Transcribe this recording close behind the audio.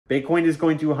Bitcoin is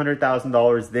going to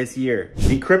 $100,000 this year.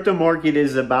 The crypto market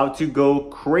is about to go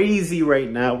crazy right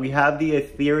now. We have the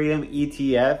Ethereum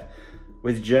ETF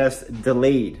with just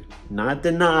delayed, not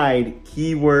denied,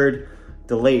 keyword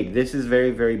delayed. This is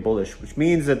very, very bullish, which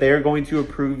means that they are going to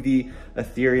approve the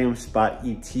Ethereum spot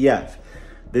ETF.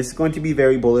 This is going to be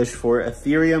very bullish for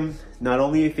Ethereum, not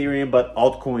only Ethereum, but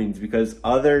altcoins, because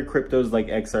other cryptos like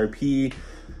XRP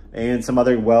and some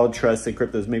other well-trusted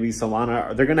cryptos, maybe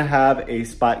Solana, they're gonna have a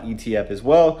spot ETF as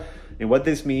well. And what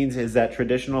this means is that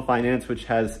traditional finance, which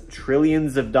has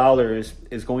trillions of dollars,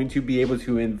 is going to be able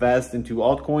to invest into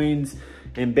altcoins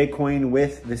and Bitcoin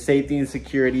with the safety and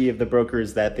security of the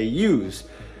brokers that they use.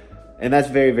 And that's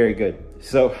very, very good.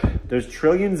 So there's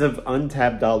trillions of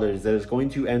untapped dollars that is going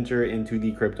to enter into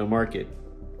the crypto market.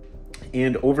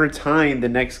 And over time, the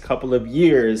next couple of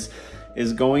years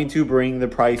is going to bring the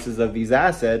prices of these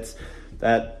assets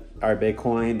that are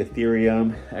Bitcoin,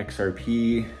 Ethereum,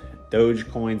 XRP,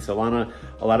 Dogecoin, Solana,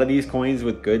 a lot of these coins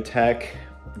with good tech,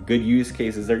 good use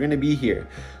cases, they're gonna be here.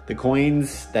 The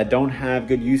coins that don't have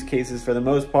good use cases for the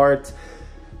most part,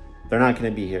 they're not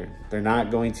gonna be here. They're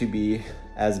not going to be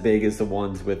as big as the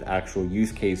ones with actual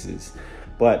use cases.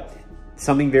 But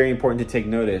something very important to take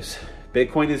notice,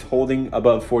 Bitcoin is holding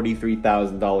above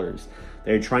 $43,000.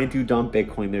 They're trying to dump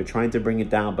Bitcoin. They're trying to bring it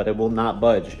down, but it will not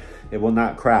budge. It will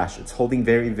not crash. It's holding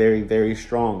very, very, very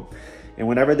strong. And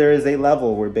whenever there is a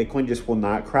level where Bitcoin just will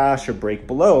not crash or break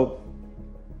below,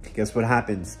 guess what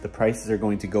happens? The prices are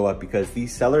going to go up because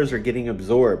these sellers are getting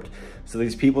absorbed. So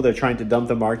these people that are trying to dump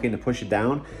the market and push it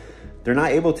down, they're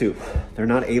not able to. They're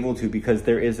not able to because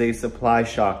there is a supply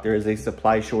shock. There is a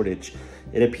supply shortage.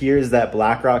 It appears that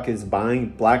BlackRock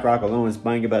alone is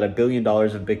buying about $1 billion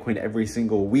of Bitcoin every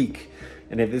single week.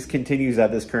 And if this continues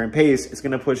at this current pace, it's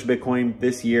gonna push Bitcoin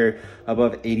this year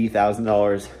above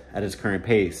 $80,000 at its current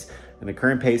pace. And the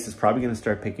current pace is probably gonna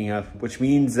start picking up, which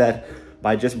means that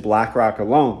by just BlackRock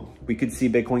alone, we could see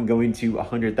Bitcoin going to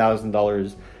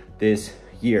 $100,000 this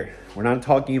year. We're not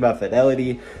talking about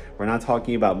Fidelity. We're not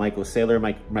talking about Michael Saylor,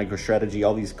 MicroStrategy,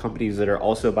 all these companies that are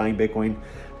also buying Bitcoin.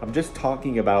 I'm just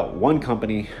talking about one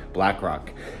company,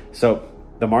 BlackRock. So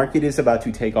the market is about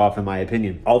to take off, in my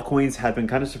opinion. Altcoins have been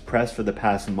kind of suppressed for the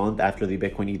past month after the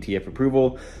Bitcoin ETF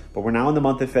approval, but we're now in the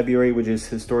month of February, which is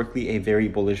historically a very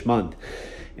bullish month.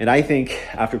 And I think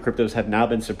after cryptos have now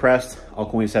been suppressed,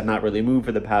 altcoins have not really moved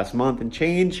for the past month and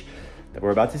change, that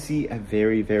we're about to see a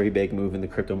very, very big move in the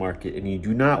crypto market, and you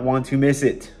do not want to miss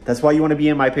it. That's why you want to be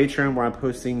in my Patreon, where I'm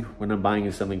posting when I'm buying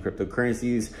and selling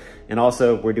cryptocurrencies. And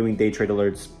also we're doing day trade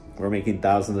alerts. We're making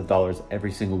thousands of dollars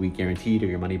every single week guaranteed, or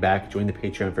your money back. Join the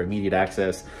Patreon for immediate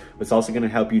access. It's also going to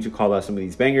help you to call out some of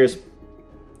these bangers.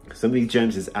 Some of these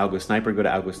gems is Algosniper. Go to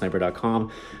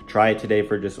algosniper.com. Try it today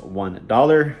for just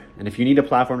 $1. And if you need a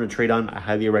platform to trade on, I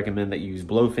highly recommend that you use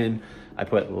Blowfin. I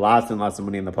put lots and lots of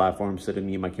money in the platform so that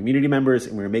me and my community members,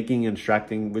 and we're making and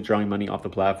extracting, withdrawing money off the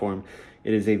platform.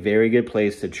 It is a very good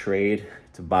place to trade,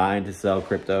 to buy, and to sell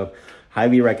crypto.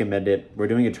 Highly recommend it. We're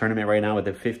doing a tournament right now with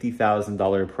a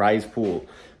 $50,000 prize pool.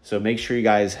 So make sure you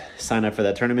guys sign up for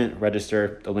that tournament,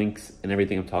 register, the links and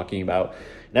everything I'm talking about.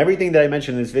 And everything that I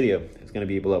mentioned in this video is going to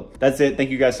be below. That's it. Thank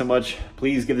you guys so much.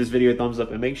 Please give this video a thumbs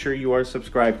up and make sure you are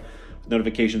subscribed with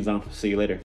notifications on. See you later.